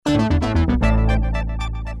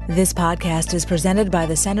This podcast is presented by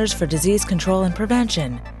the Centers for Disease Control and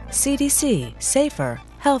Prevention. CDC. Safer,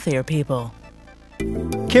 healthier people.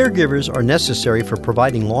 Caregivers are necessary for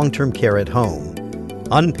providing long-term care at home.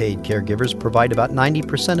 Unpaid caregivers provide about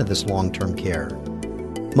 90% of this long-term care.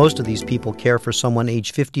 Most of these people care for someone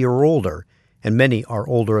age 50 or older, and many are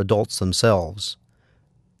older adults themselves.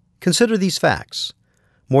 Consider these facts.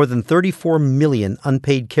 More than 34 million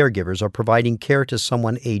unpaid caregivers are providing care to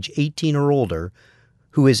someone age 18 or older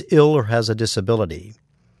who is ill or has a disability.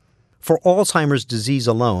 For Alzheimer's disease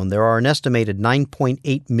alone, there are an estimated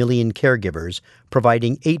 9.8 million caregivers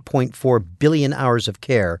providing 8.4 billion hours of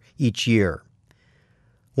care each year.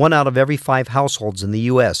 1 out of every 5 households in the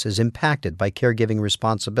U.S. is impacted by caregiving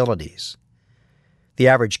responsibilities. The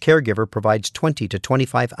average caregiver provides 20 to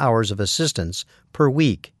 25 hours of assistance per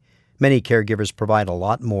week. Many caregivers provide a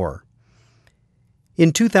lot more.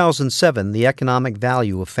 In 2007, the economic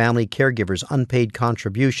value of family caregivers' unpaid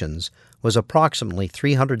contributions was approximately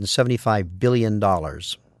 $375 billion.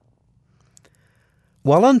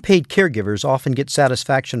 While unpaid caregivers often get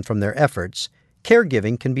satisfaction from their efforts,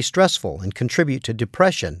 caregiving can be stressful and contribute to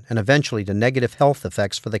depression and eventually to negative health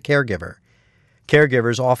effects for the caregiver.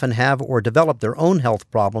 Caregivers often have or develop their own health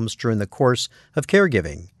problems during the course of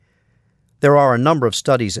caregiving. There are a number of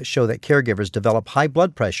studies that show that caregivers develop high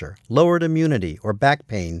blood pressure, lowered immunity, or back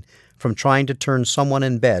pain from trying to turn someone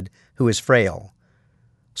in bed who is frail.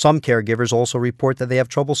 Some caregivers also report that they have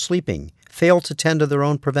trouble sleeping, fail to tend to their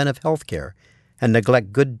own preventive health care, and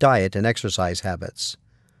neglect good diet and exercise habits.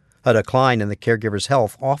 A decline in the caregiver's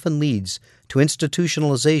health often leads to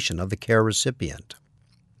institutionalization of the care recipient.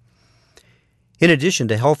 In addition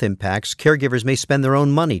to health impacts, caregivers may spend their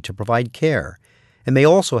own money to provide care, and may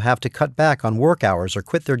also have to cut back on work hours or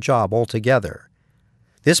quit their job altogether.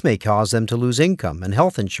 This may cause them to lose income and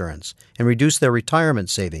health insurance and reduce their retirement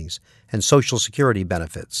savings and Social Security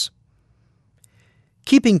benefits.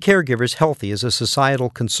 Keeping caregivers healthy is a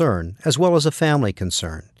societal concern as well as a family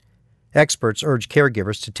concern. Experts urge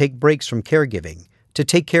caregivers to take breaks from caregiving, to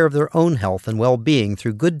take care of their own health and well-being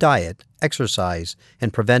through good diet, exercise,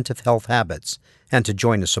 and preventive health habits, and to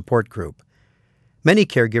join a support group. Many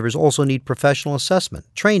caregivers also need professional assessment,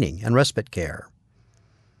 training, and respite care.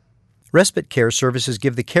 Respite care services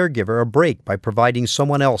give the caregiver a break by providing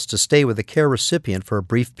someone else to stay with the care recipient for a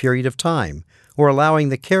brief period of time, or allowing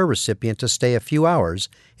the care recipient to stay a few hours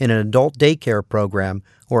in an adult daycare program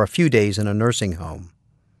or a few days in a nursing home.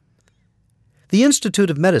 The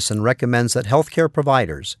Institute of Medicine recommends that healthcare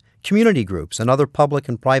providers, community groups, and other public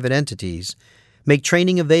and private entities make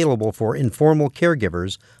training available for informal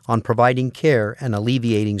caregivers on providing care and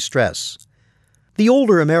alleviating stress. The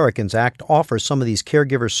Older Americans Act offers some of these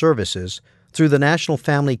caregiver services through the National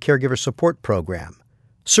Family Caregiver Support Program.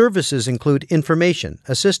 Services include information,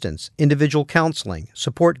 assistance, individual counseling,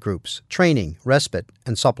 support groups, training, respite,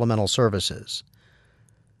 and supplemental services.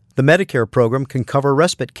 The Medicare program can cover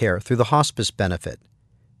respite care through the hospice benefit.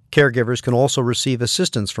 Caregivers can also receive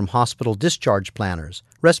assistance from hospital discharge planners,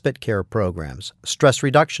 respite care programs, stress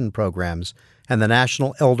reduction programs, and the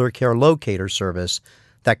National Elder Care Locator Service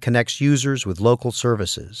that connects users with local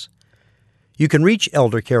services. You can reach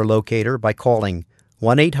Elder Care Locator by calling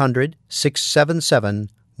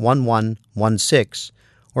 1-800-677-1116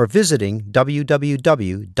 or visiting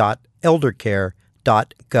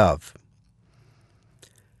www.eldercare.gov.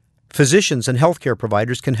 Physicians and healthcare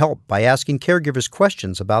providers can help by asking caregivers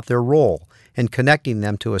questions about their role and connecting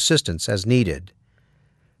them to assistance as needed.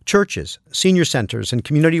 Churches, senior centers, and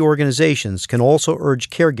community organizations can also urge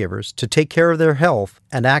caregivers to take care of their health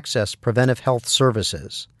and access preventive health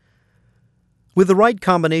services. With the right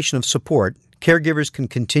combination of support, caregivers can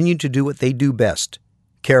continue to do what they do best,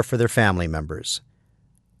 care for their family members.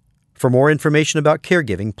 For more information about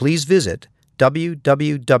caregiving, please visit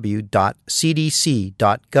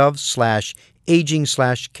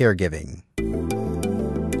www.cdc.gov/aging/caregiving.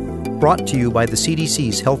 Brought to you by the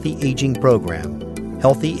CDC's Healthy Aging Program.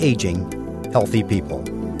 Healthy Aging, Healthy People.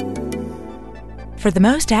 For the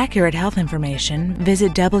most accurate health information,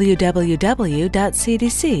 visit www.cdc.gov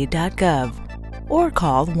or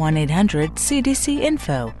call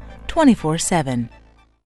 1-800-CDC-INFO 24/7.